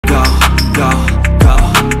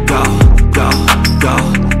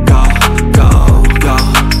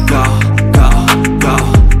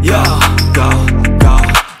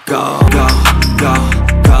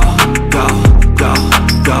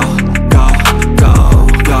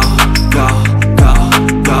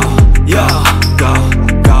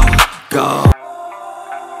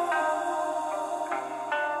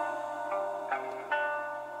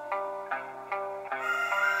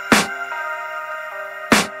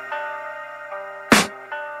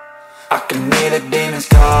I can hear the demons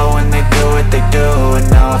call when they do what they do. And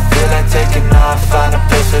now I feel like taking off, find a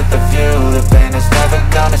place with a view. The pain is never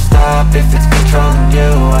gonna stop if it's controlling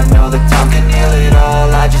you. I know that time can heal it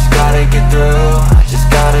all, I just gotta get through. I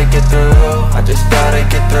just gotta get through, I just gotta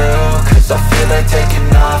get through. Cause I feel like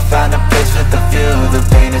taking off, find a place with a view. The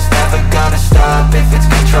pain is never gonna stop if it's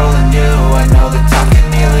controlling you. I know that time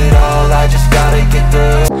can heal it all, I just gotta get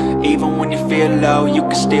through. Even when you feel low, you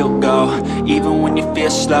can still go. Even when you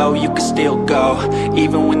feel slow, you can still go.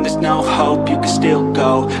 Even when there's no hope, you can still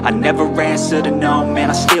go. I never answer to no,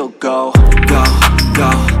 man, I still go. Go,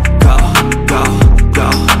 go, go, go, go,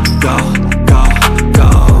 go, go,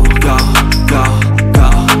 go, go, go,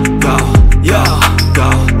 go, go, yeah, go,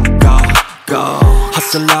 go, go.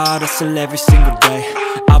 Hustle hard, hustle every single day.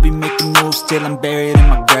 I'll be making moves till I'm buried in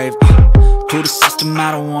my grave. To the system,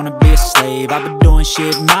 I don't wanna be a slave. I've been doing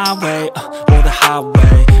shit my way, or the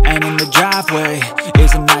highway. And in the driveway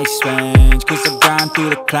is a nice range. Cause I grind through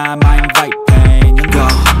the climb, I invite pain. You go,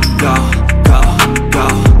 go, go, go,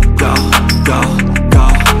 go, go,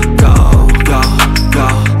 go, go, go,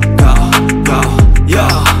 go, go, go,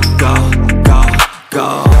 yeah, go, go, go.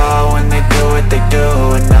 When they do what they do,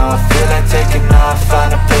 and now I feel like taking off,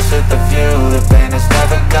 find a place with a view. The pain is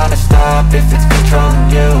never gonna stop if it's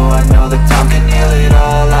controlling you. I know that time can heal it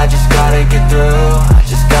all, I just gotta get through. I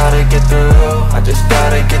just gotta get through, I just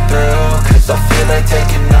gotta get through. Cause I feel like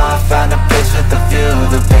taking off, find a place with a view.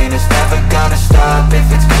 The pain is never gonna stop if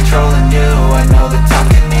it's controlling you. I know that time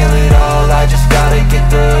can heal it all, I just gotta get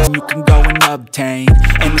through. You can go and obtain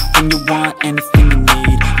anything you want, anything you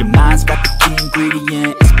need. Your mind's got the key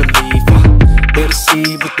ingredient, it's belief. They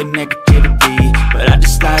deceive with the negativity, but I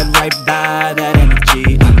just slide right by that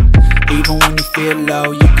energy. Even when you feel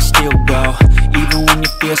low, you can still go. Even when you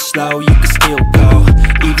feel slow, you can still go.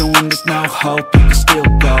 Even when there's no hope, you can still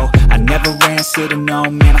go. I never answer to no,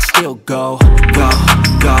 man, I still go. Go,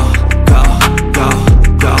 go, go, go,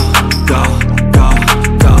 go, go, go,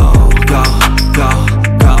 go, go, go,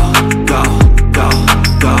 go, go,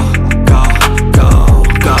 go, go,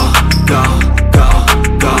 go,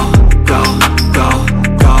 go,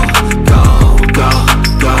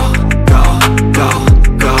 go,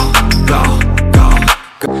 go, go,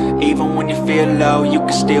 go. Even when you feel low, you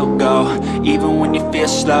can still go. Even when you feel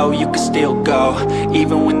slow, you can still go.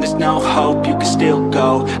 Even when there's no hope, you can still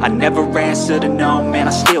go. I never answer to no, man,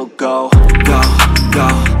 I still go. Go, go,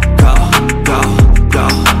 go, go, go, go,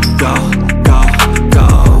 go, go,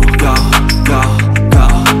 go, go, go,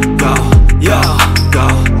 go, yeah, go,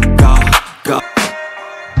 go, go.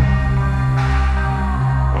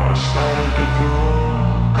 I just gotta get through,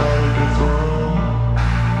 gotta get through.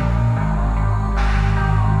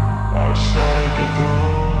 I just gotta get through,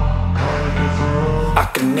 gotta get through. I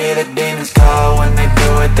can hear the demons call when they do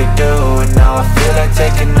what they do. And now I feel like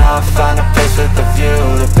taking off, find a place with a view.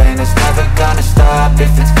 The pain is never gonna stop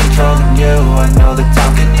if it's controlling you. I know that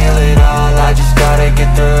time can heal it all, I just gotta get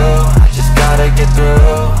through. I just gotta get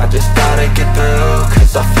through, I just gotta get through.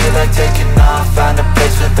 Cause I feel like taking off, find a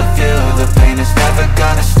place with a view. The pain is never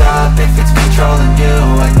gonna stop if it's controlling you.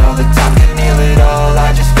 I know that time can heal it all,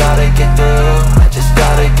 I just gotta get through. I just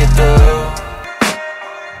gotta get through.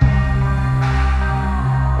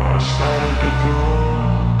 I just gotta get through,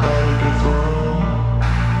 gotta get through.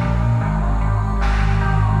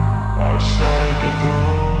 I just gotta get through,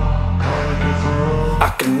 gotta get through. I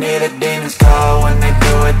can hear the demons call when they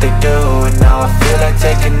do what they do. And now I feel like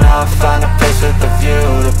taking off, find a place with a view.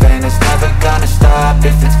 The pain is never gonna stop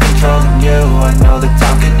if it's controlling you. I know that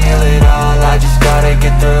time can heal it all, I just gotta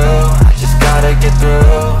get through. I just gotta get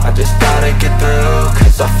through, I just gotta get through.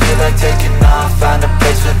 Cause I feel like taking off, find a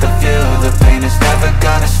place with a view. The pain is never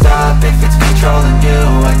gonna stop if it's controlling